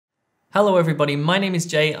Hello everybody, my name is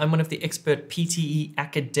Jay. I'm one of the expert PTE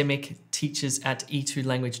academic teachers at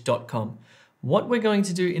e2language.com. What we're going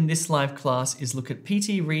to do in this live class is look at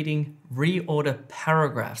PTE reading reorder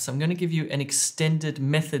paragraphs. I'm going to give you an extended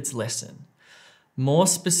methods lesson. More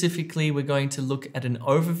specifically, we're going to look at an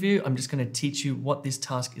overview. I'm just going to teach you what this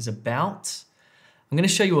task is about. I'm going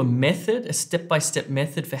to show you a method, a step-by-step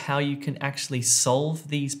method for how you can actually solve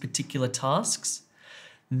these particular tasks.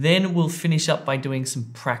 Then we'll finish up by doing some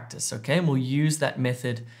practice, okay? And we'll use that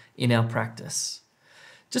method in our practice.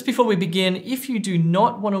 Just before we begin, if you do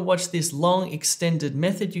not want to watch this long extended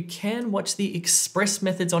method, you can watch the express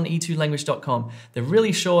methods on e2language.com. They're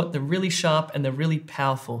really short, they're really sharp, and they're really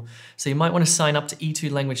powerful. So you might want to sign up to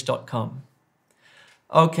e2language.com.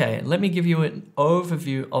 Okay, let me give you an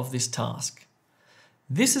overview of this task.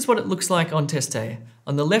 This is what it looks like on test A.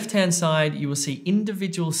 On the left-hand side, you will see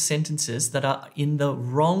individual sentences that are in the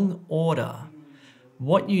wrong order.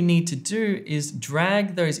 What you need to do is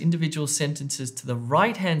drag those individual sentences to the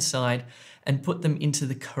right-hand side and put them into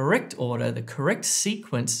the correct order, the correct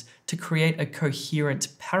sequence to create a coherent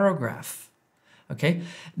paragraph. Okay?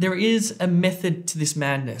 There is a method to this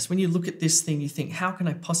madness. When you look at this thing, you think, how can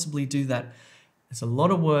I possibly do that? There's a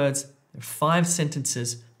lot of words, there are 5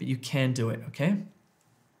 sentences, but you can do it, okay?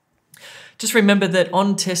 Just remember that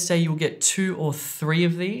on test day, you'll get 2 or 3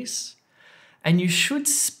 of these, and you should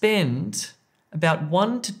spend about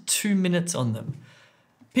 1 to 2 minutes on them.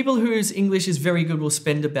 People whose English is very good will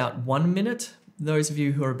spend about 1 minute. Those of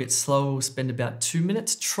you who are a bit slower will spend about 2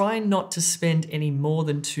 minutes. Try not to spend any more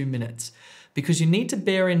than 2 minutes, because you need to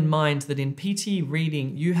bear in mind that in PTE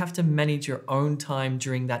reading, you have to manage your own time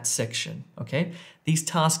during that section, okay? These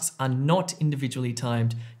tasks are not individually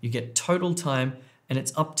timed. You get total time, and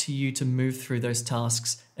it's up to you to move through those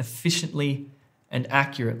tasks efficiently and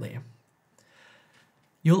accurately.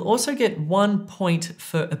 You'll also get 1 point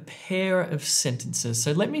for a pair of sentences.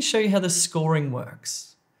 So let me show you how the scoring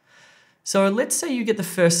works. So let's say you get the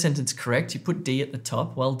first sentence correct. You put D at the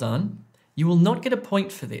top, well done. You will not get a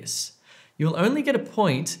point for this. You will only get a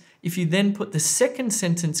point if you then put the second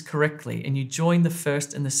sentence correctly and you join the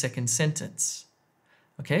first and the second sentence.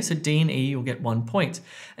 Okay, so D and E, you'll get 1 point.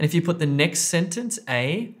 And if you put the next sentence,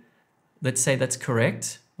 A, let's say that's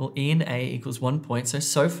correct, well, E and A equals 1 point.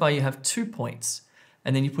 So far you have 2 points.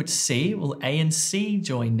 And then you put C, well, A and C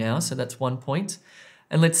join now, so that's 1 point.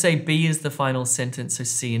 And let's say B is the final sentence, so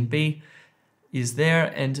C and B is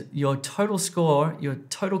there, and your total score, your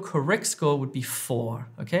total correct score would be 4,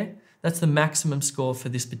 okay? That's the maximum score for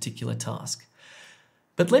this particular task.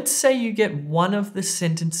 But let's say you get one of the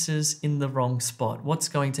sentences in the wrong spot. What's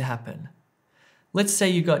going to happen? Let's say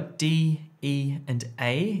you got D, E, and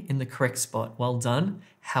A in the correct spot. Well done.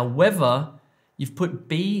 However, you've put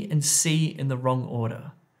B and C in the wrong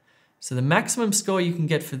order. So the maximum score you can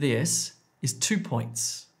get for this is 2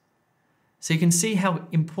 points. So you can see how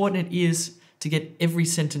important it is to get every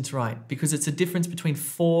sentence right, because it's a difference between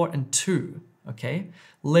 4 and 2, okay?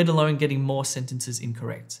 Let alone getting more sentences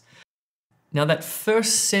incorrect. Now that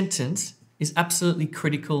first sentence is absolutely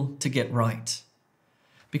critical to get right,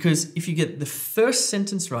 because if you get the first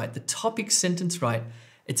sentence right, the topic sentence right,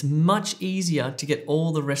 it's much easier to get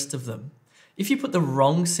all the rest of them. If you put the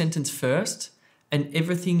wrong sentence first and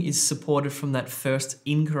everything is supported from that first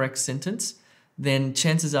incorrect sentence, then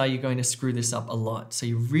chances are you're going to screw this up a lot. So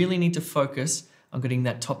you really need to focus on getting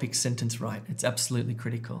that topic sentence right. It's absolutely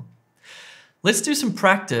critical. Let's do some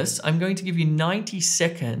practice. I'm going to give you 90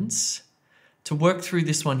 seconds to work through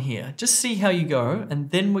this one here. Just see how you go,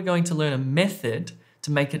 and then we're going to learn a method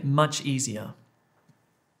to make it much easier.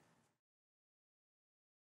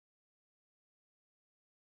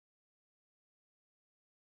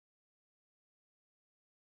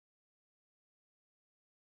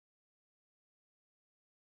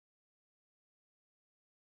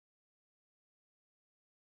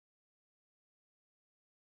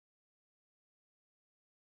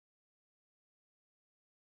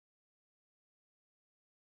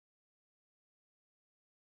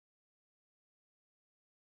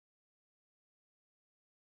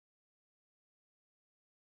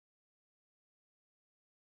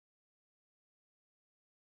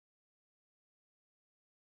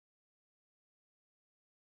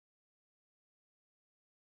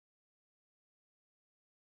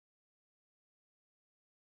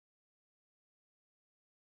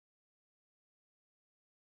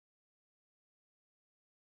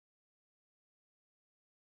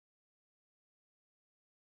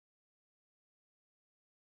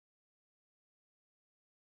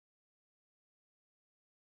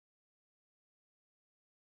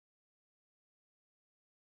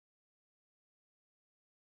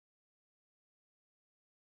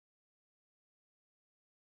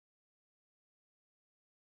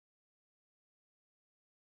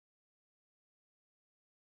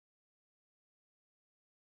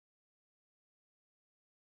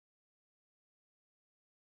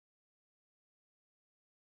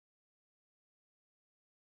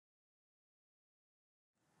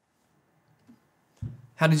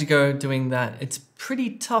 How did you go doing that? It's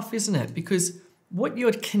pretty tough, isn't it? Because what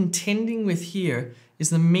you're contending with here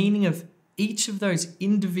is the meaning of each of those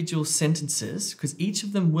individual sentences, because each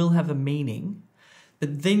of them will have a meaning.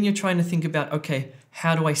 But then you're trying to think about, okay,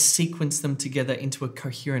 how do I sequence them together into a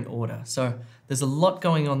coherent order? So there's a lot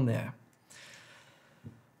going on there.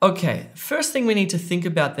 Okay, first thing we need to think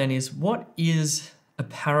about then is what is a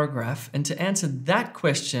paragraph? And to answer that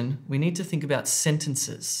question, we need to think about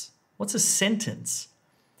sentences. What's a sentence?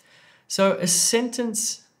 So a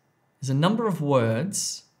sentence is a number of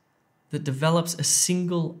words that develops a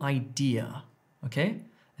single idea, okay?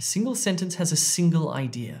 A single sentence has a single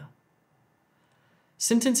idea.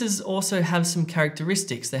 Sentences also have some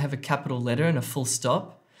characteristics. They have a capital letter and a full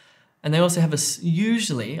stop. And they also have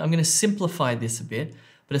usually, I'm going to simplify this a bit,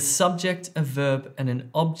 but a subject, a verb, and an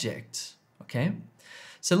object, okay?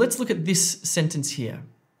 So let's look at this sentence here.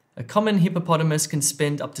 A common hippopotamus can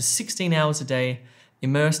spend up to 16 hours a day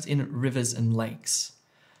immersed in rivers and lakes.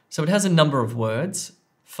 So it has a number of words,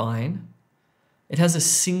 fine. It has a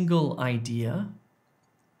single idea.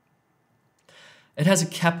 It has a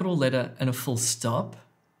capital letter and a full stop.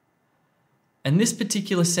 And this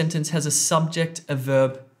particular sentence has a subject, a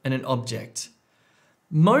verb, and an object.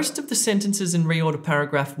 Most of the sentences in Reorder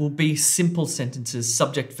Paragraph will be simple sentences,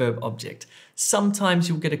 subject, verb, object. Sometimes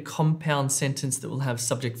you'll get a compound sentence that will have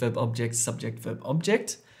subject, verb, object, subject, verb,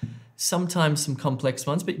 object. Sometimes some complex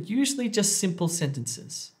ones, but usually just simple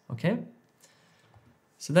sentences, okay?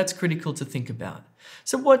 So that's critical to think about.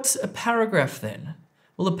 So what's a paragraph then?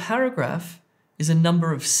 Well, a paragraph is a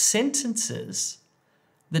number of sentences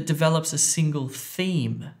that develops a single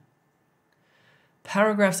theme.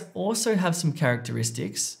 Paragraphs also have some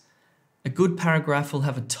characteristics. A good paragraph will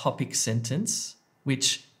have a topic sentence,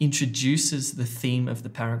 which introduces the theme of the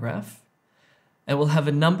paragraph. It will have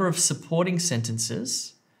a number of supporting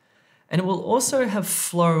sentences, and it will also have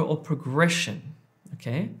flow or progression,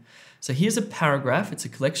 okay? So here's a paragraph. It's a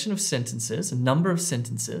collection of sentences, a number of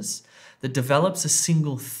sentences that develops a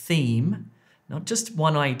single theme, not just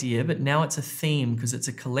one idea, but now it's a theme because it's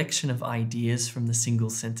a collection of ideas from the single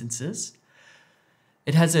sentences.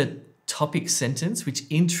 It has a topic sentence which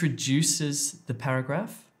introduces the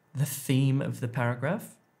paragraph, the theme of the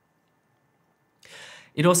paragraph.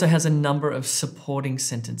 It also has a number of supporting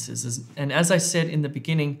sentences. And as I said in the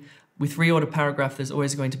beginning, with Reorder Paragraph, there's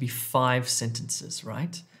always going to be 5 sentences,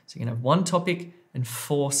 right? So you can have one topic and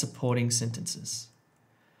 4 supporting sentences.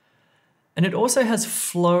 And it also has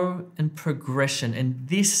flow and progression, and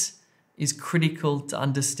this is critical to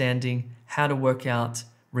understanding how to work out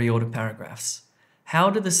reorder paragraphs. How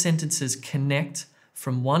do the sentences connect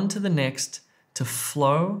from one to the next to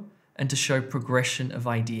flow and to show progression of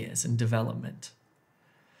ideas and development?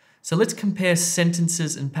 So let's compare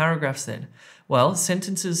sentences and paragraphs then. Well,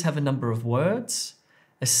 sentences have a number of words.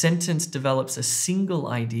 A sentence develops a single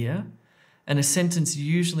idea, and a sentence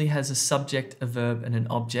usually has a subject, a verb, and an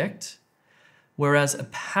object. Whereas a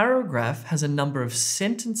paragraph has a number of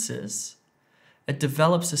sentences, it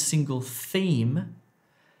develops a single theme,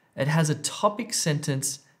 it has a topic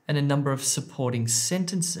sentence and a number of supporting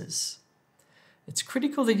sentences. It's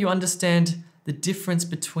critical that you understand the difference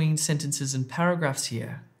between sentences and paragraphs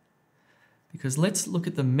here, because let's look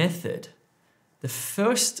at the method. The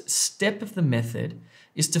first step of the method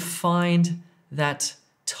is to find that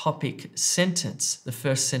topic sentence, the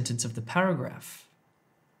first sentence of the paragraph.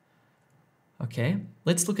 Okay,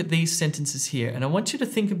 let's look at these sentences here, and I want you to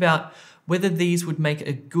think about whether these would make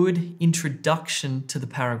a good introduction to the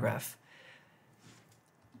paragraph.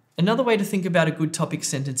 Another way to think about a good topic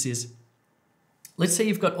sentence is, let's say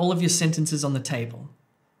you've got all of your sentences on the table,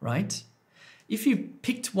 right? If you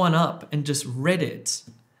picked one up and just read it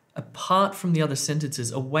apart from the other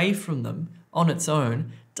sentences, away from them on its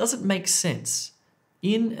own, doesn't make sense.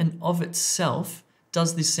 In and of itself,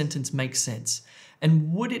 does this sentence make sense?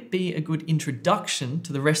 And would it be a good introduction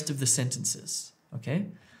to the rest of the sentences? Okay,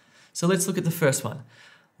 so let's look at the first one.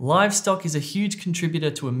 Livestock is a huge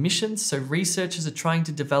contributor to emissions, so researchers are trying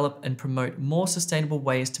to develop and promote more sustainable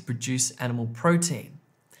ways to produce animal protein.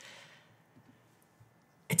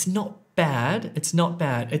 It's not bad, it's not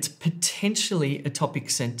bad. It's potentially a topic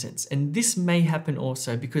sentence. And this may happen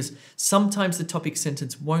also because sometimes the topic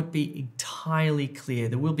sentence won't be entirely clear.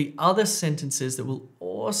 There will be other sentences that will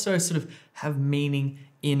also sort of have meaning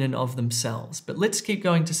in and of themselves. But let's keep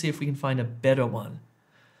going to see if we can find a better one.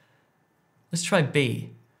 Let's try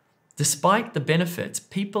B. Despite the benefits,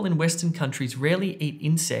 people in Western countries rarely eat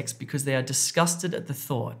insects because they are disgusted at the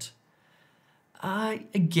thought.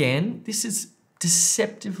 Again, this is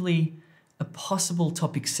deceptively a possible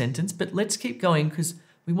topic sentence, but let's keep going because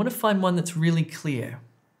we want to find one that's really clear.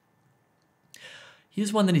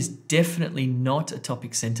 Here's one that is definitely not a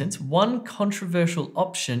topic sentence. One controversial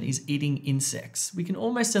option is eating insects. We can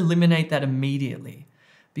almost eliminate that immediately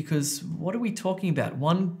because what are we talking about?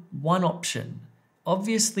 One option.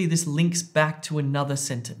 Obviously, this links back to another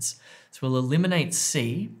sentence. So we'll eliminate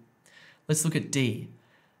C. Let's look at D.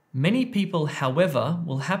 Many people, however,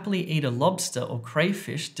 will happily eat a lobster or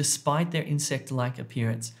crayfish despite their insect-like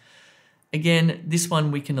appearance. Again, this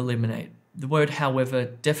one we can eliminate. The word however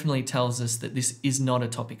definitely tells us that this is not a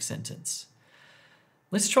topic sentence.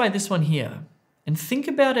 Let's try this one here and think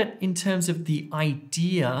about it in terms of the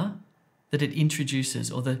idea that it introduces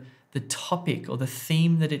or the topic or the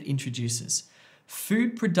theme that it introduces.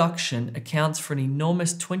 Food production accounts for an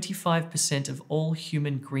enormous 25% of all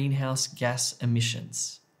human greenhouse gas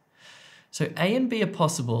emissions. So A and B are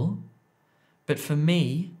possible, but for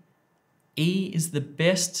me, E is the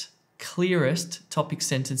best, clearest topic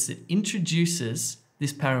sentence that introduces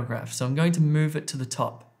this paragraph. So I'm going to move it to the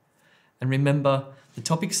top. And remember, the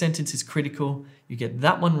topic sentence is critical. You get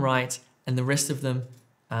that one right, and the rest of them,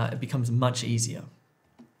 it becomes much easier.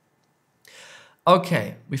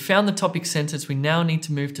 Okay, we found the topic sentence. We now need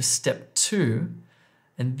to move to step 2.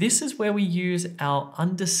 And this is where we use our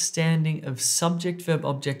understanding of subject, verb,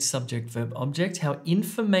 object, how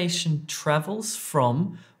information travels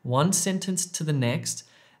from one sentence to the next,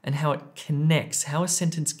 and how it connects, how a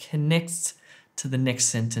sentence connects to the next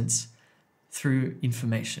sentence through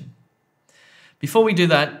information. Before we do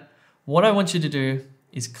that, what I want you to do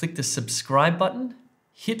is click the subscribe button,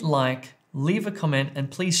 hit like, leave a comment, and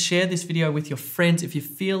please share this video with your friends if you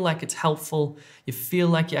feel like it's helpful, you feel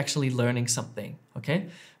like you're actually learning something, okay?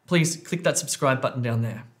 Please click that subscribe button down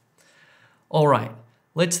there. All right,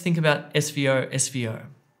 let's think about SVO.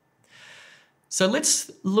 So let's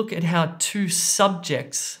look at how two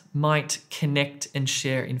subjects might connect and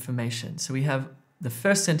share information. So we have the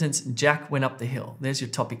first sentence, Jack went up the hill. There's your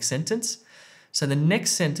topic sentence. So the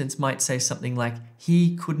next sentence might say something like,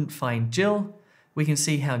 he couldn't find Jill. We can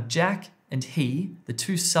see how Jack and he, the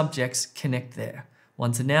two subjects, connect there.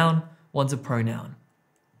 One's a noun, one's a pronoun.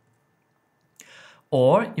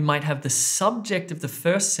 Or you might have the subject of the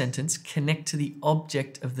first sentence connect to the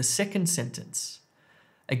object of the second sentence.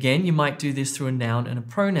 Again, you might do this through a noun and a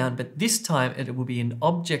pronoun, but this time it will be an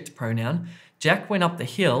object pronoun. Jack went up the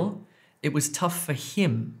hill. It was tough for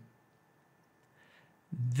him.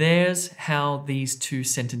 There's how these two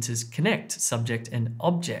sentences connect, subject and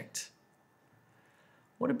object.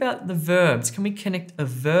 What about the verbs? Can we connect a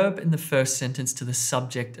verb in the first sentence to the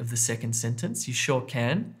subject of the second sentence? You sure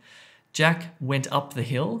can. Jack went up the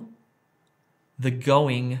hill. The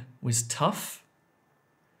going was tough.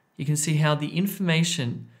 You can see how the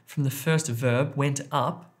information from the first verb, went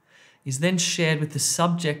up, is then shared with the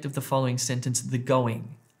subject of the following sentence, the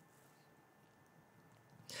going.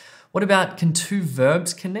 What about, can two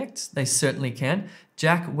verbs connect? They certainly can.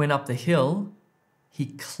 Jack went up the hill. He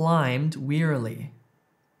climbed wearily.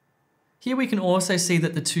 Here we can also see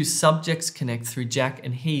that the two subjects connect through Jack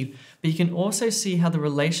and he, but you can also see how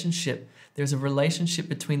there's a relationship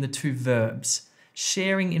between the two verbs,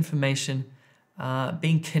 sharing information,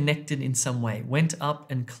 being connected in some way, went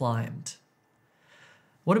up and climbed.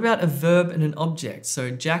 What about a verb and an object?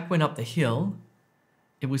 So Jack went up the hill.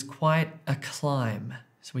 It was quite a climb.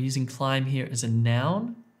 So we're using climb here as a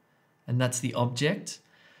noun, and that's the object.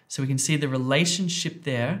 So we can see the relationship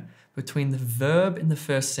there between the verb in the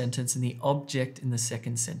first sentence and the object in the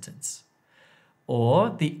second sentence. Or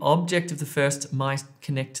the object of the first might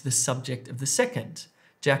connect to the subject of the second.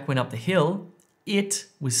 Jack went up the hill. It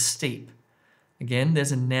was steep. Again,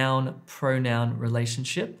 there's a noun-pronoun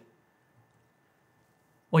relationship.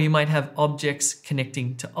 Or you might have objects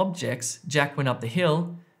connecting to objects. Jack went up the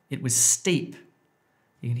hill. It was steep.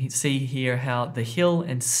 You can see here how the hill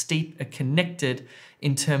and steep are connected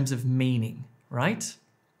in terms of meaning, right?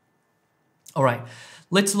 All right,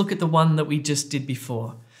 let's look at the one that we just did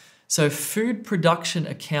before. So food production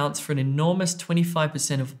accounts for an enormous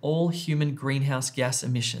 25% of all human greenhouse gas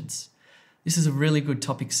emissions. This is a really good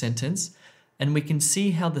topic sentence, and we can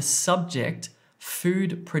see how the subject,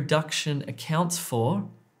 food production accounts for,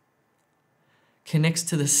 connects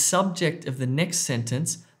to the subject of the next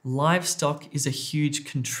sentence, livestock is a huge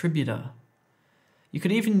contributor. You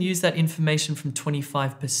could even use that information from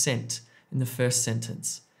 25% in the first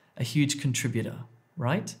sentence, a huge contributor,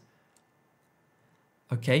 right?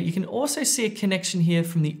 Okay, you can also see a connection here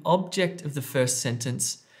from the object of the first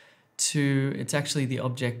sentence to, it's actually the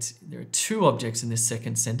object, there are two objects in this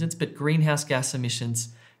second sentence, but greenhouse gas emissions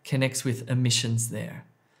connects with emissions there.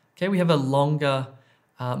 Okay, we have a longer,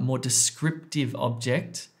 more descriptive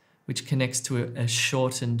object, which connects to a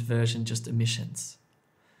shortened version, just emissions.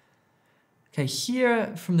 Okay,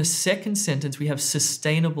 here from the second sentence, we have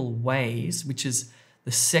sustainable ways, which is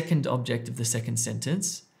the second object of the second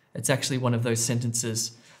sentence. It's actually one of those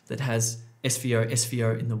sentences that has SVO,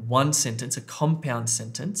 SVO in the one sentence, a compound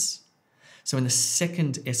sentence. So in the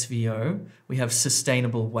second SVO, we have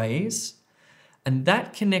sustainable ways, and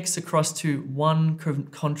that connects across to one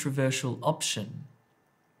controversial option.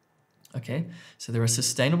 Okay, so there are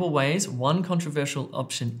sustainable ways. One controversial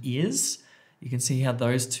option is, you can see how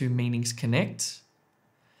those two meanings connect.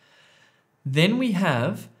 Then we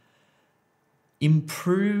have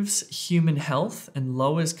improves human health and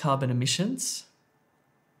lowers carbon emissions.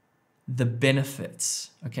 The benefits.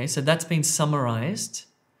 Okay, so that's been summarized.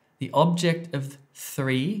 The object of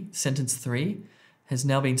 3, sentence 3, has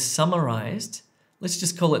now been summarized. Let's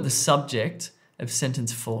just call it the subject of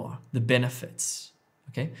sentence 4, the benefits.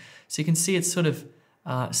 Okay, so you can see it's sort of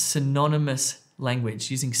synonymous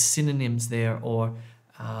language, using synonyms there, or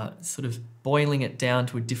sort of boiling it down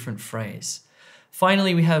to a different phrase.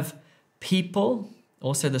 Finally, we have people,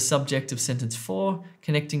 also the subject of sentence 4,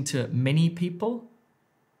 connecting to many people.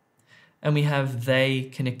 And we have they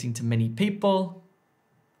connecting to many people.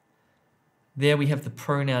 There we have the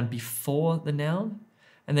pronoun before the noun.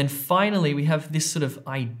 And then finally, we have this sort of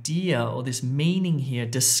idea or this meaning here,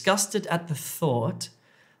 disgusted at the thought,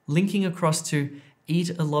 linking across to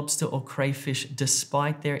eat a lobster or crayfish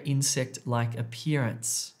despite their insect-like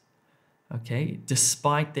appearance. Okay,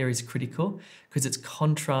 despite there is critical because it's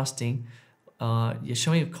contrasting. You're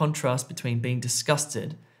showing a contrast between being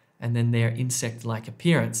disgusted and then their insect-like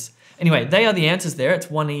appearance. Anyway, they are the answers there. It's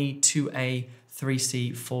 1E, 2A,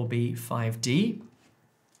 3C, 4B, 5D.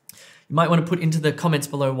 You might want to put into the comments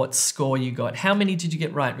below what score you got. How many did you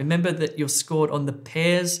get right? Remember that you're scored on the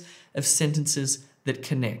pairs of sentences that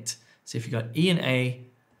connect. So if you got E and A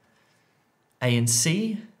and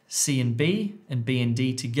C and B and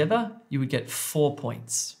D together, you would get 4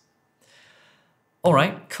 points. All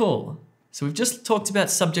right, cool. So we've just talked about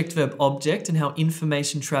subject, verb, object and how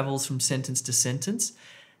information travels from sentence to sentence.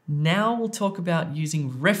 Now we'll talk about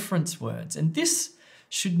using reference words. And this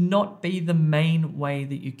should not be the main way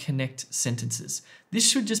that you connect sentences. This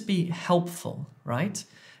should just be helpful, right?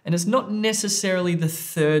 And it's not necessarily the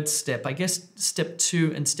third step. I guess step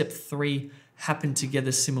 2 and step 3 happen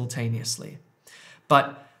together simultaneously.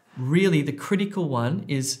 But really the critical one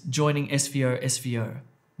is joining SVO, SVO.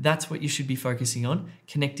 That's what you should be focusing on,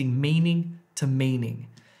 connecting meaning to meaning.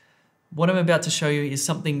 What I'm about to show you is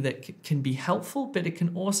something that can be helpful, but it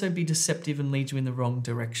can also be deceptive and lead you in the wrong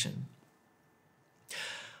direction.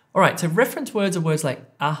 All right, so reference words are words like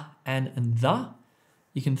and the.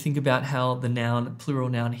 You can think about how the noun, plural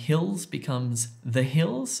noun hills becomes the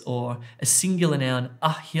hills, or a singular noun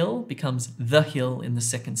a hill becomes the hill in the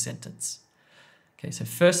second sentence. Okay, so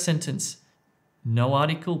first sentence, no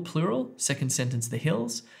article, plural. Second sentence, the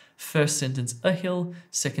hills. First sentence, a hill.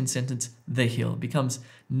 Second sentence, the hill. Becomes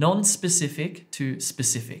non-specific to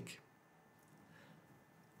specific.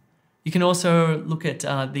 You can also look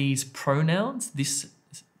at these pronouns, this,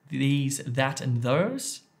 these, that, and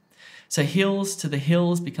those. So hills to the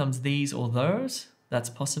hills becomes these or those. That's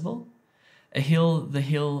possible. A hill, the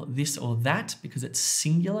hill, this or that, because it's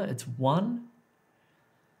singular, it's one.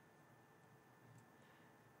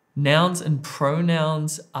 Nouns and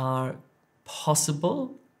pronouns are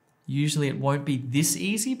possible. Usually it won't be this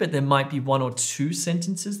easy, but there might be 1 or 2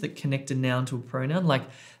 sentences that connect a noun to a pronoun, like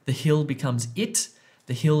the hill becomes it,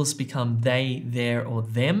 the hills become they, their, or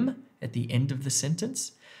them at the end of the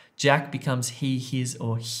sentence. Jack becomes he, his,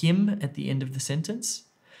 or him at the end of the sentence,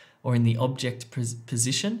 or in the object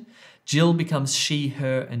position. Jill becomes she,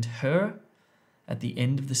 her, and her at the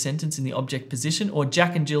end of the sentence in the object position, or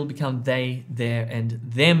Jack and Jill become they, their, and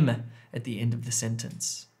them at the end of the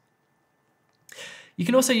sentence. You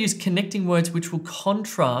can also use connecting words which will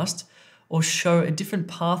contrast or show a different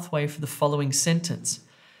pathway for the following sentence.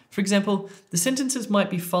 For example, the sentences might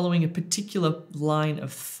be following a particular line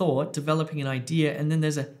of thought, developing an idea, and then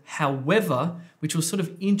there's a however, which will sort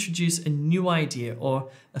of introduce a new idea, or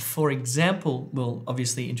a for example will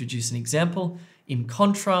obviously introduce an example. In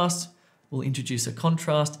contrast, we'll introduce a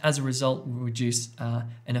contrast. As a result, we'll reduce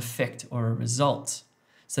an effect or a result.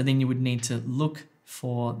 So then you would need to look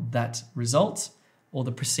for that result or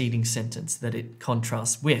the preceding sentence that it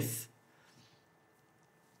contrasts with.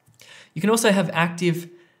 You can also have active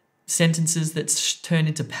sentences that turn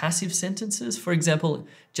into passive sentences. For example,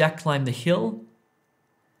 Jack climbed the hill.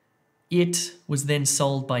 It was then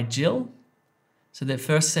sold by Jill. So that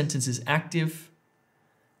first sentence is active.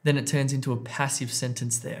 Then it turns into a passive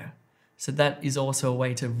sentence there. So that is also a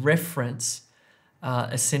way to reference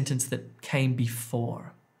a sentence that came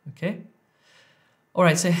before. Okay? All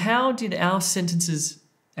right, so how did our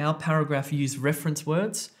paragraph use reference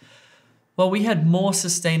words? Well, we had more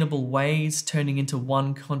sustainable ways turning into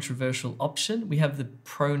one controversial option. We have the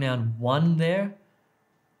pronoun one there.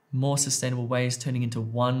 More sustainable ways turning into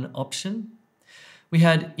one option. We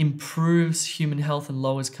had improves human health and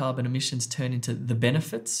lowers carbon emissions turn into the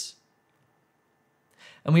benefits.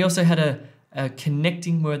 And we also had a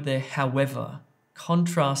connecting word there, however,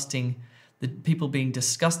 contrasting the people being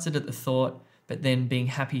disgusted at the thought, but then being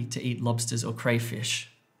happy to eat lobsters or crayfish.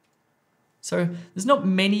 So there's not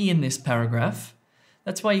many in this paragraph.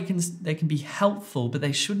 That's why they can be helpful, but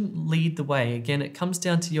they shouldn't lead the way. Again, it comes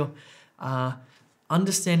down to your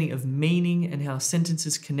understanding of meaning and how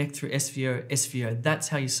sentences connect through SVO. That's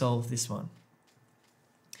how you solve this one.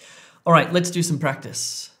 All right, let's do some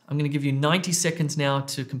practice. I'm going to give you 90 seconds now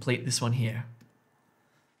to complete this one here.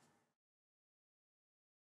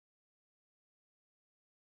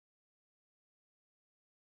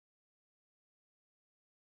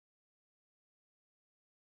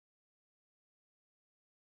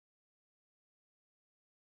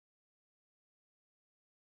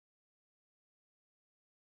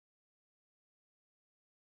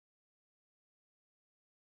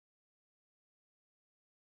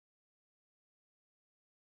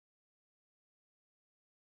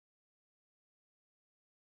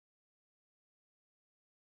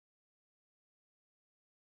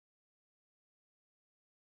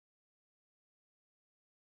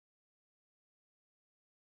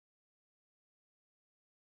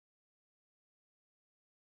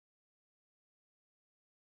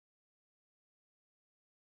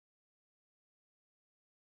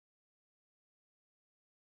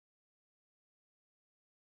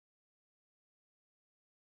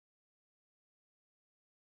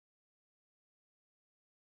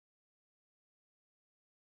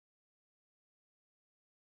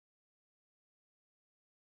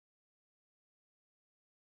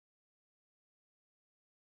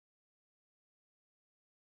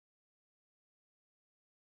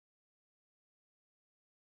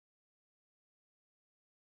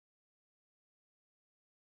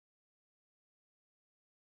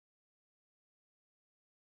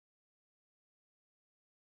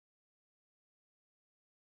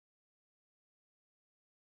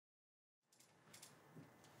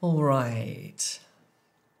 All right.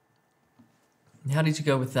 How did you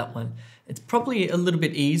go with that one? It's probably a little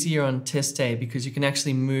bit easier on test day because you can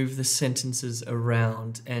actually move the sentences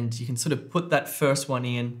around and you can sort of put that first one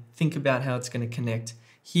in, think about how it's going to connect.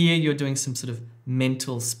 Here you're doing some sort of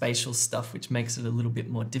mental spatial stuff which makes it a little bit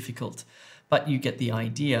more difficult, but you get the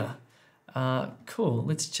idea. Cool,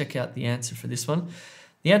 let's check out the answer for this one.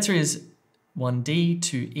 The answer is 1D,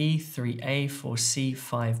 2E, 3A, 4C,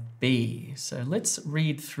 5B. So let's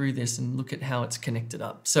read through this and look at how it's connected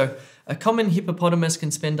up. So a common hippopotamus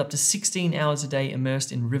can spend up to 16 hours a day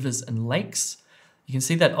immersed in rivers and lakes. You can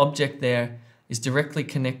see that object there is directly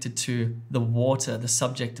connected to the water, the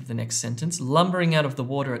subject of the next sentence. Lumbering out of the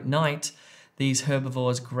water at night, these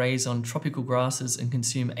herbivores graze on tropical grasses and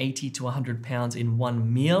consume 80 to 100 pounds in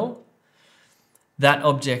one meal. That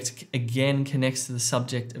object again connects to the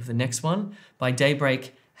subject of the next one. By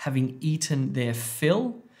daybreak, having eaten their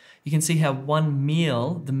fill. You can see how one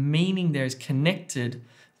meal, the meaning there is connected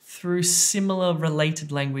through similar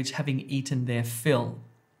related language, having eaten their fill.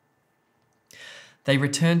 They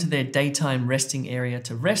return to their daytime resting area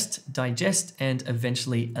to rest, digest, and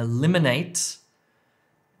eventually eliminate.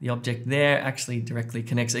 The object there actually directly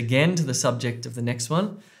connects again to the subject of the next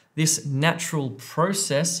one. This natural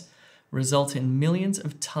process result in millions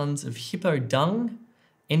of tons of hippo dung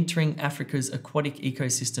entering Africa's aquatic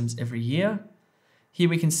ecosystems every year. Here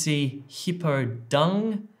we can see hippo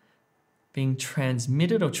dung being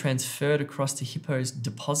transmitted or transferred across the hippo's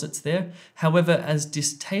deposits there. However, as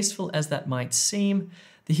distasteful as that might seem,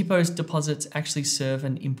 the hippo's deposits actually serve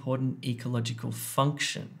an important ecological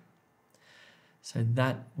function. So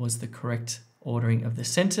that was the correct ordering of the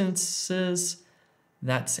sentences.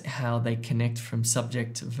 That's how they connect from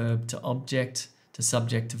subject to verb to object to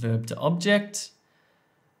subject to verb to object.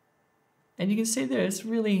 And you can see there's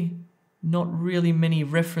really not really many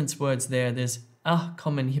reference words there. There's a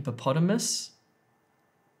common hippopotamus,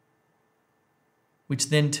 which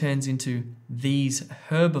then turns into these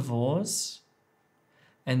herbivores,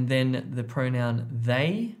 and then the pronoun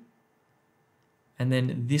they, and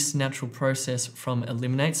then this natural process from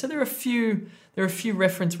eliminate. So there are a few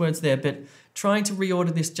reference words there, but trying to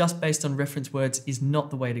reorder this just based on reference words is not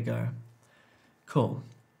the way to go. Cool.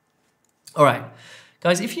 All right,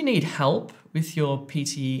 guys, if you need help with your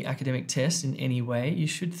PTE academic test in any way, you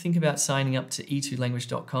should think about signing up to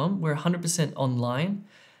e2language.com. We're 100% online,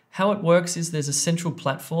 How it works is there's a central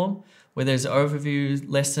platform where there's overview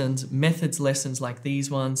lessons, methods lessons like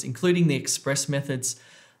these ones, including the express methods,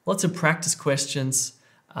 lots of practice questions,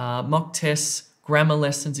 mock tests, grammar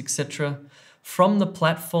lessons, etc. From the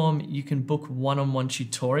platform, you can book one-on-one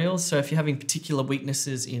tutorials. So if you're having particular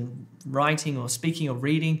weaknesses in writing or speaking or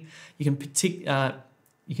reading, you can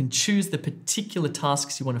choose the particular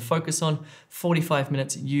tasks you want to focus on. 45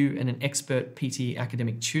 minutes, you and an expert PTE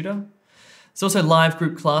academic tutor. There's also live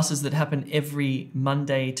group classes that happen every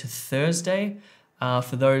Monday to Thursday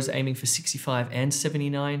for those aiming for 65 and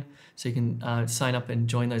 79. So you can sign up and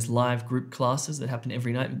join those live group classes that happen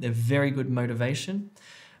every night. They're very good motivation.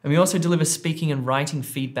 And we also deliver speaking and writing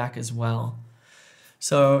feedback as well.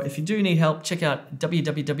 So if you do need help, check out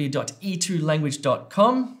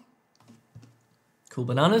www.e2language.com. Cool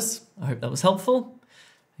bananas. I hope that was helpful.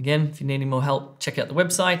 Again, if you need any more help, check out the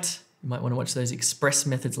website. You might want to watch those express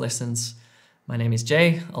methods lessons. My name is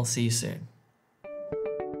Jay. I'll see you soon.